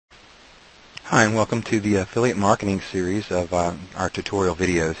Hi, and welcome to the affiliate marketing series of our tutorial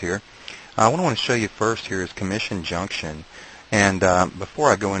videos here. What I want to show you first here is Commission Junction. And before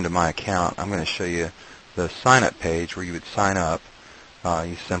I go into my account, I'm going to show you the sign-up page where you would sign up.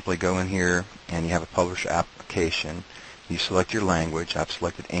 You simply go in here and you have a publisher application. You select your language. I've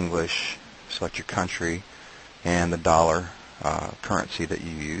selected English. Select your country and the dollar currency that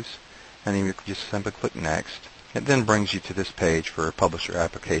you use. And then you just simply click Next. It then brings you to this page for Publisher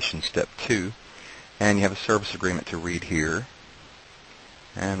Application Step 2. And you have a service agreement to read here.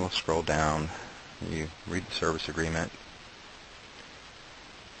 And we'll scroll down. You read the service agreement.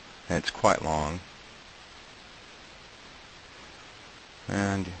 And it's quite long.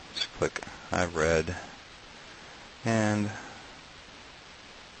 And you just click I've read. And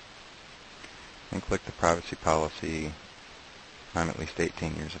click the privacy policy. I'm at least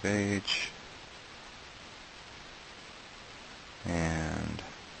 18 years of age. And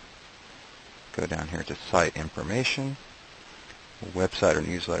go down here to site information, website or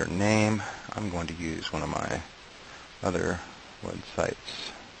newsletter name. I'm going to use one of my other websites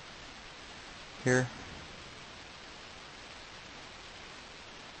here.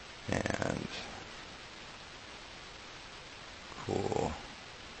 And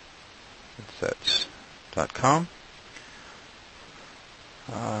coolheadsets.com.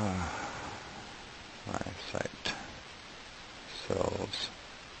 My site sells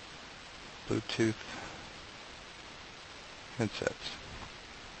Bluetooth headsets.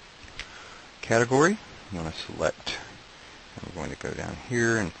 Category, you want to select. I'm going to go down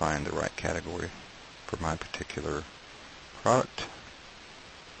here and find the right category for my particular product.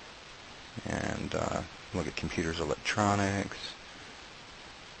 And look at computers, electronics.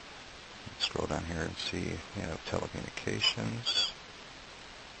 Scroll down here and see we have telecommunications.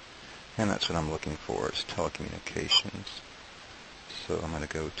 And that's what I'm looking for, is telecommunications. So I'm going to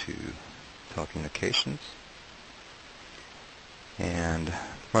go to telecommunications. And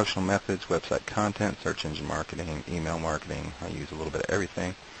promotional methods, website content, search engine marketing, email marketing. I use a little bit of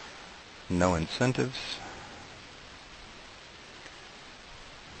everything. No incentives.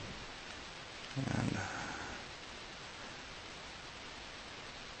 And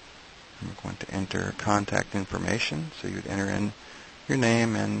I'm going to enter contact information. So you would enter in your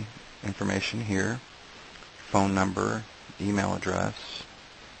name and information here, phone number, email address,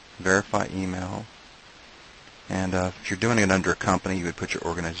 verify email, and if you're doing it under a company, you would put your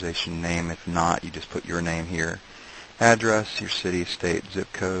organization name. If not, you just put your name here, address, your city, state,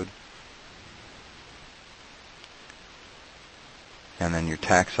 zip code, and then your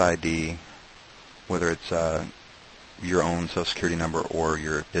tax ID, whether it's your own Social Security number or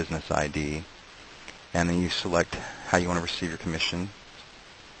your business ID, and then you select how you want to receive your commission.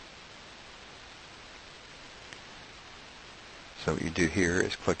 So what you do here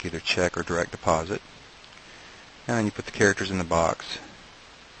is click either check or direct deposit, and then you put the characters in the box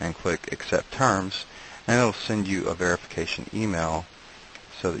and click accept terms, and it'll send you a verification email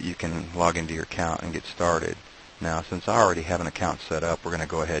so that you can log into your account and get started. Now, since I already have an account set up, we're going to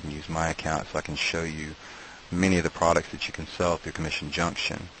go ahead and use my account so I can show you many of the products that you can sell through Commission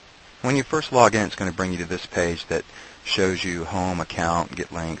Junction. When you first log in, it's going to bring you to this page that shows you home, account,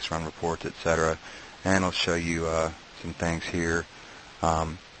 get links, run reports, etc. And it'll show you some things here. I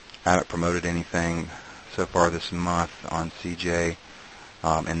haven't promoted anything so far this month on CJ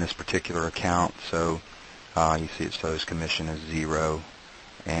in this particular account, so you see it shows commission is 0,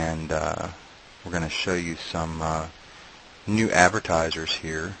 and we're going to show you some new advertisers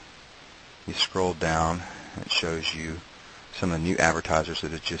here. You scroll down and it shows you some of the new advertisers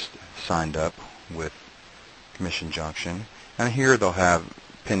that have just signed up with Commission Junction, and here they'll have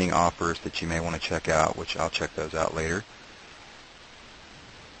pending offers that you may want to check out, which I'll check those out later.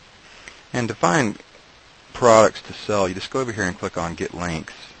 And to find products to sell, you just go over here and click on Get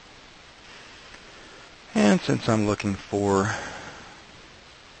Links. And since I'm looking for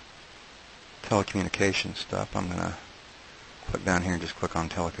telecommunications stuff, I'm going to click down here and just click on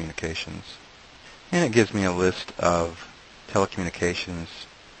telecommunications. And it gives me a list of telecommunications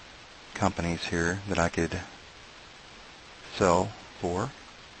companies here that I could sell for.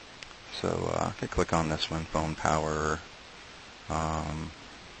 So I could click on this one, Phone Power. Let's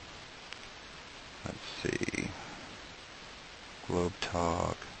see, Globe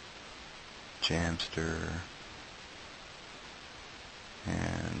Talk, Jamster,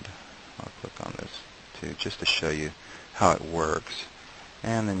 and I'll click on this too, just to show you how it works.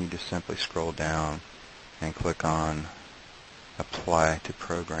 And then you just simply scroll down and click on Apply to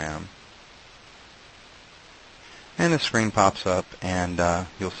Program. And the screen pops up, and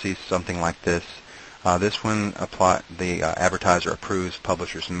you'll see something like this. This one, the advertiser approves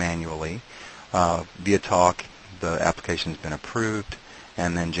publishers manually. ViaTalk, the application's been approved,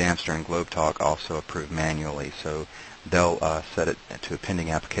 and then Jamster and GlobeTalk also approved manually. So they'll set it to a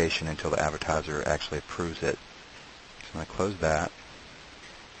pending application until the advertiser actually approves it. So I'm going to close that.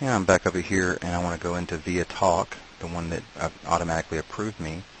 And I'm back over here, and I want to go into ViaTalk, the one that automatically approved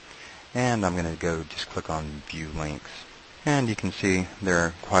me. And I'm going to go just click on View Links. And you can see there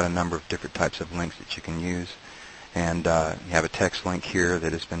are quite a number of different types of links that you can use. And you have a text link here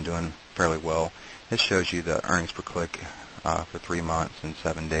that has been doing fairly well. It shows you the earnings per click for 3 months and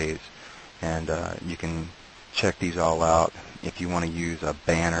 7 days. And you can check these all out. If you want to use a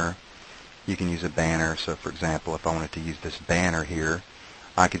banner, you can use a banner. So for example, if I wanted to use this banner here,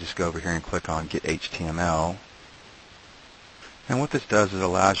 I could just go over here and click on Get HTML. And what this does is it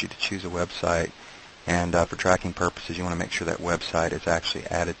allows you to choose a website, and for tracking purposes you want to make sure that website is actually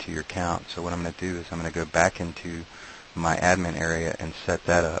added to your account. So what I'm going to do is I'm going to go back into my admin area and set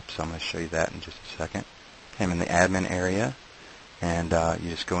that up. So I'm going to show you that in just a second. I'm in the admin area, and you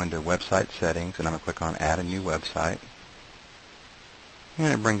just go into website settings, and I'm going to click on Add a New Website.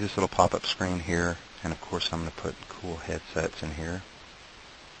 And it brings this little pop-up screen here, and of course I'm going to put Cool Headsets in here.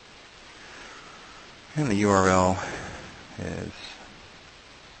 And the URL is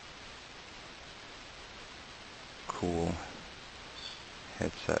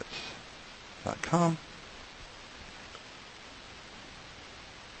coolheadsets.com.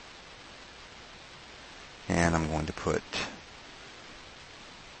 And I'm going to put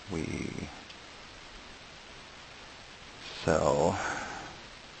we sell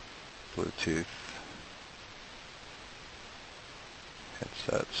Bluetooth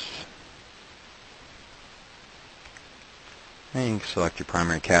headsets. And you can select your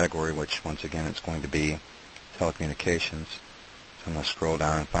primary category, which once again it's going to be telecommunications. So I'm going to scroll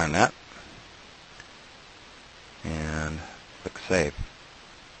down and find that. And click Save.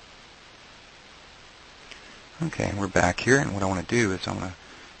 Okay, we're back here, and what I want to do is I'm going to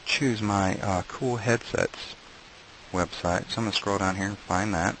choose my Cool Headsets website. So I'm going to scroll down here and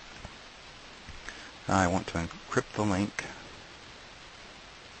find that. I want to encrypt the link.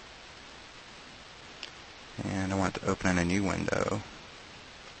 And I want it to open in a new window.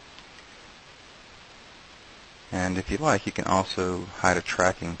 And if you like, you can also hide a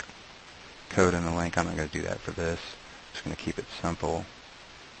tracking code in the link. I'm not going to do that for this. I'm just going to keep it simple.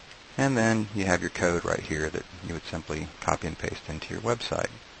 And then you have your code right here that you would simply copy and paste into your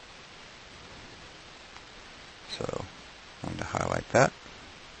website. So I'm going to highlight that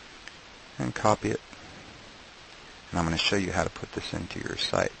and copy it. And I'm going to show you how to put this into your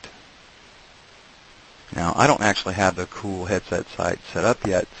site. Now, I don't actually have the Cool Headset site set up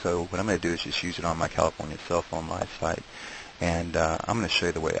yet, so what I'm going to do is just use it on my California Cell Phone Live site. And I'm going to show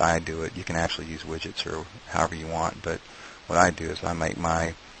you the way I do it. You can actually use widgets or however you want, but what I do is I make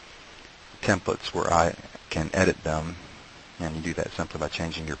my templates where I can edit them, and you do that simply by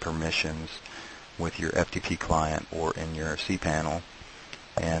changing your permissions with your FTP client or in your cPanel.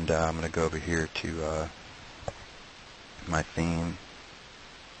 And I'm going to go over here to my theme,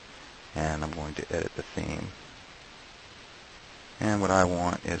 and I'm going to edit the theme. And what I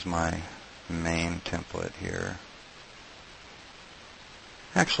want is my main template here.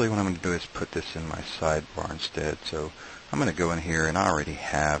 Actually, what I'm going to do is put this in my sidebar instead. So I'm going to go in here, and I already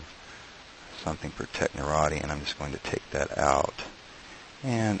have something for Technorati, and I'm just going to take that out.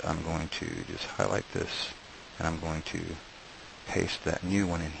 And I'm going to just highlight this, and I'm going to paste that new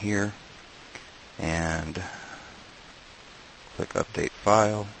one in here, and click Update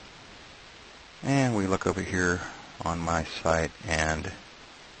File. And we look over here on my site, and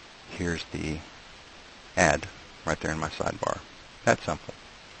here's the ad right there in my sidebar. That's simple.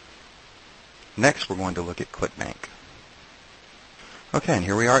 Next, we're going to look at ClickBank. Okay, and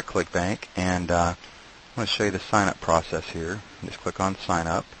here we are at ClickBank, and I'm going to show you the sign-up process here. Just click on Sign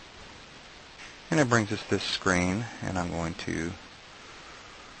Up, and it brings us this screen, and I'm going to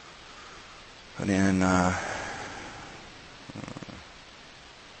put in I'll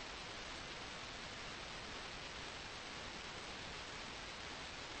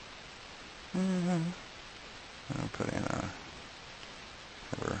put in a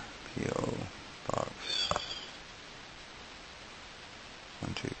P.O. Box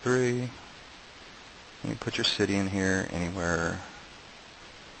 123. You put your city in here, anywhere.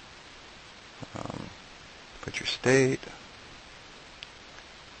 Put your state.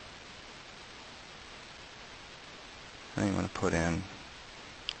 And you want to put in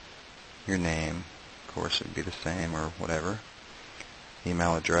your name. Of course, it would be the same or whatever.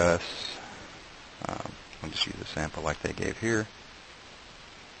 Email address. I'll just use a sample like they gave here.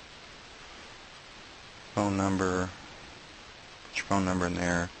 Phone number. Put your phone number in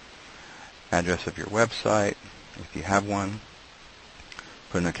there. address of your website, if you have one,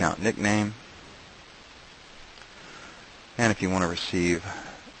 put an account nickname, and if you want to receive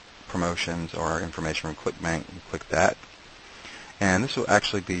promotions or information from ClickBank, you click that. And this will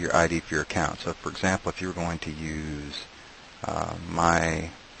actually be your ID for your account. So for example, if you were going to use my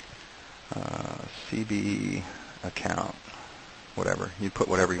CB account, whatever, you put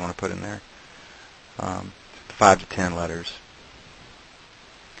whatever you want to put in there, 5 to 10 letters.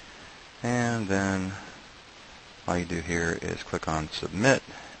 And then all you do here is click on submit,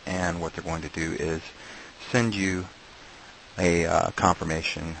 and what they're going to do is send you a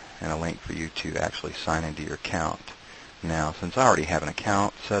confirmation and a link for you to actually sign into your account. Now, since I already have an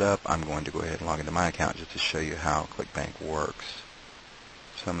account set up, I'm going to go ahead and log into my account just to show you how ClickBank works.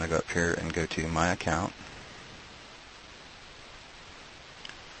 So I'm going to go up here and go to my account.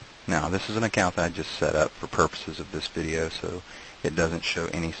 Now, this is an account that I just set up for purposes of this video, so it doesn't show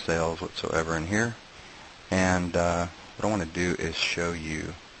any sales whatsoever in here. And what I want to do is show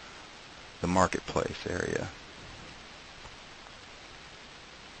you the marketplace area.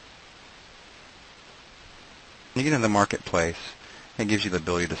 When you get into the marketplace, it gives you the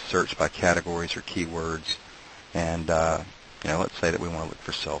ability to search by categories or keywords. And let's say that we want to look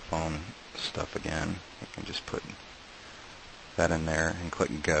for cell phone stuff again. You can just put that in there and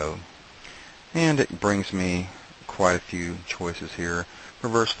click go. And it brings me quite a few choices here.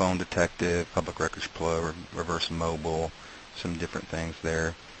 Reverse phone detective, public records pro, reverse mobile, some different things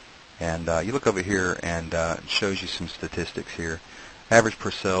there. And you look over here and it shows you some statistics here. Average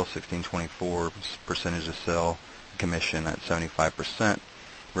per sale, 1624, percentage of sale, commission at 75%,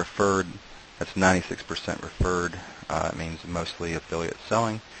 referred, that's 96% referred, it means mostly affiliate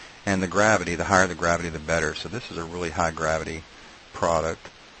selling, and the gravity, the higher the gravity the better, so this is a really high gravity product.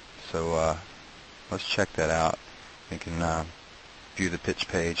 So let's check that out. We can view the pitch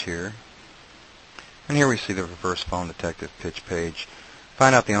page here, and here we see the reverse phone detective pitch page.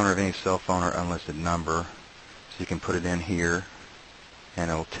 Find out the owner of any cell phone or unlisted number, so you can put it in here and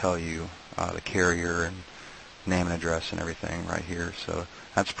it will tell you the carrier and name and address and everything right here, so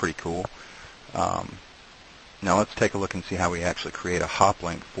that's pretty cool. Now let's take a look and see how we actually create a hop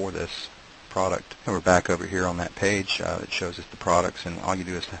link for this product. And we're back over here on that page that shows us the products, and all you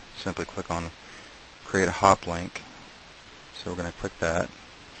do is simply click on create a hop link. So we're going to click that,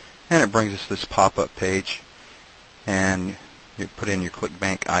 and it brings us this pop-up page, and you put in your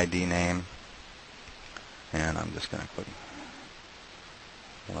ClickBank ID name, and I'm just going to click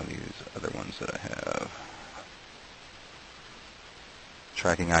one of these other ones that I have.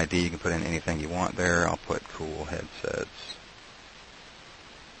 Tracking ID, you can put in anything you want there. I'll put cool headsets.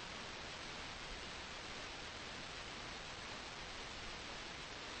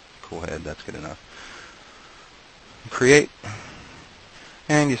 Cool head, that's good enough. Create,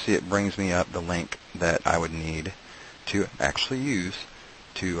 and you see it brings me up the link that I would need to actually use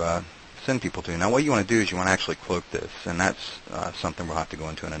to send people to. Now what you want to do is you want to actually cloak this, and that's something we'll have to go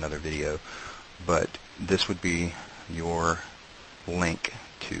into in another video, but this would be your link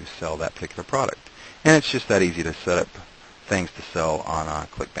to sell that particular product. And it's just that easy to set up things to sell on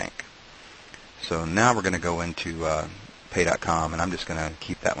ClickBank. So now we're going to go into Pay.com, and I'm just going to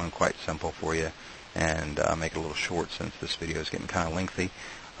keep that one quite simple for you and make it a little short since this video is getting kind of lengthy,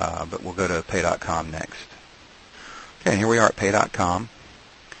 but we'll go to Pay.com next. Okay, and here we are at Pay.com,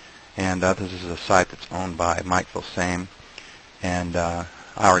 and this is a site that's owned by Mike Filsaime, and I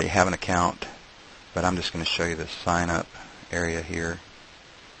already have an account, but I'm just going to show you the sign up area here.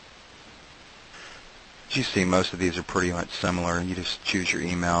 As you see, most of these are pretty much similar. You just choose your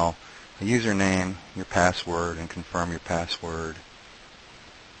email, a username, your password, and confirm your password.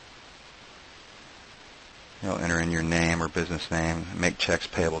 You'll enter in your name or business name, make checks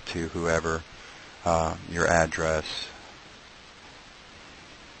payable to whoever, your address,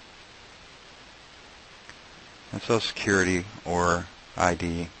 and Social Security or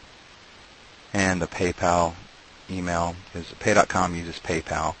ID, and the PayPal email, because Pay.com uses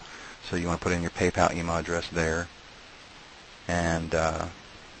PayPal, so you want to put in your PayPal email address there. And if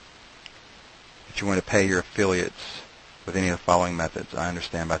you want to pay your affiliates with any of the following methods, I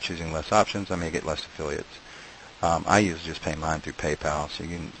understand by choosing less options I may get less affiliates. I usually just pay mine through PayPal, so you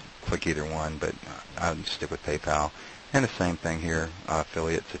can click either one, but I would stick with PayPal. And the same thing here,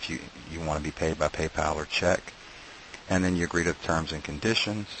 affiliates, if you want to be paid by PayPal or check. And then you agree to the terms and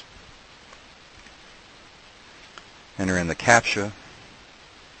conditions. Enter in the CAPTCHA,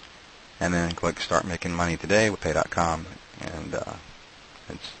 and then click Start Making Money Today with Pay.com, and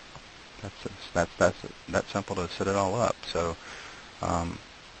that's that simple to set it all up. So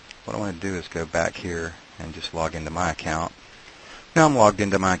what I want to do is go back here and just log into my account. Now I'm logged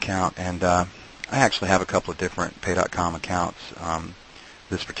into my account, and I actually have a couple of different Pay.com accounts.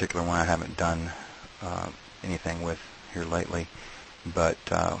 This particular one I haven't done anything with here lately, but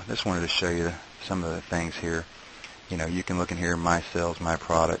just wanted to show you some of the things here. You know, you can look in here, My Sales, My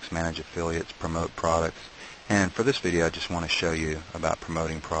Products, Manage Affiliates, Promote Products, and for this video I just want to show you about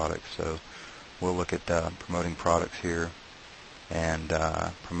promoting products. So we'll look at promoting products here and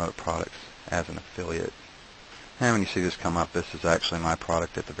promote products as an affiliate. And when you see this come up, this is actually my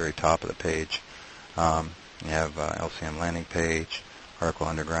product at the very top of the page. You have LCM landing page, Article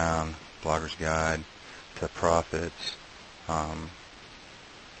Underground, Blogger's Guide to Profits. And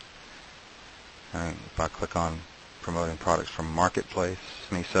if I click on promoting products from Marketplace,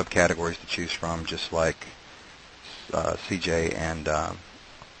 many subcategories to choose from, just like CJ and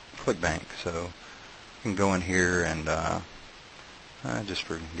ClickBank. So you can go in here and just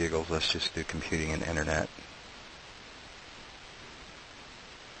for giggles, let's just do computing and internet.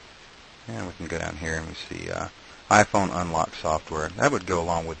 And we can go down here and we see iPhone unlock software. That would go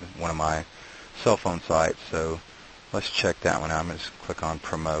along with one of my cell phone sites. So let's check that one out. I'm going to just click on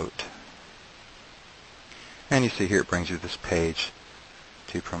promote. And you see here it brings you this page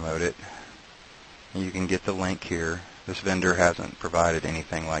to promote it. And you can get the link here. This vendor hasn't provided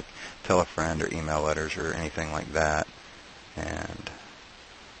anything like tell a friend or email letters or anything like that. And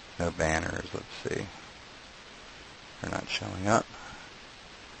no banners. Let's see. They're not showing up.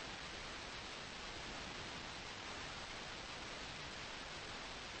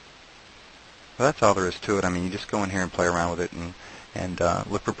 Well, that's all there is to it. I mean, you just go in here and play around with it and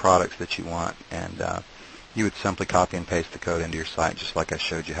look for products that you want, and you would simply copy and paste the code into your site, just like I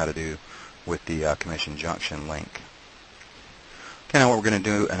showed you how to do with the Commission Junction link. Okay, now what we're going to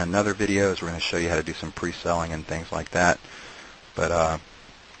do in another video is we're going to show you how to do some pre-selling and things like that. But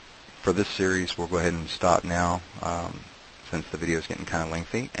for this series, we'll go ahead and stop now since the video is getting kind of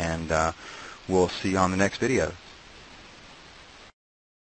lengthy, and we'll see you on the next video.